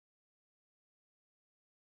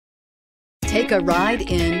Take a ride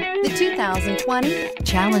in the 2020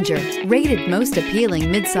 Challenger. Rated most appealing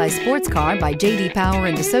midsize sports car by J.D. Power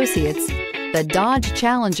and Associates, the Dodge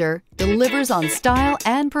Challenger delivers on style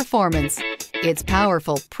and performance. It's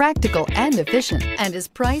powerful, practical, and efficient, and is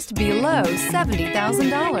priced below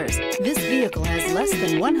 $70,000. This vehicle has less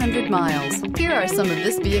than 100 miles. Here are some of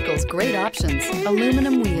this vehicle's great options: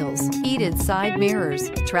 aluminum wheels, heated side mirrors,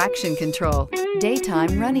 traction control,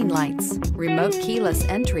 daytime running lights, remote keyless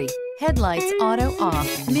entry, headlights auto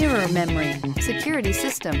off, mirror memory, security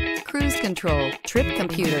system, cruise control, trip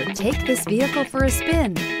computer. Take this vehicle for a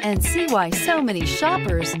spin and see why so many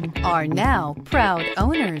shoppers are now proud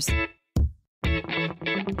owners.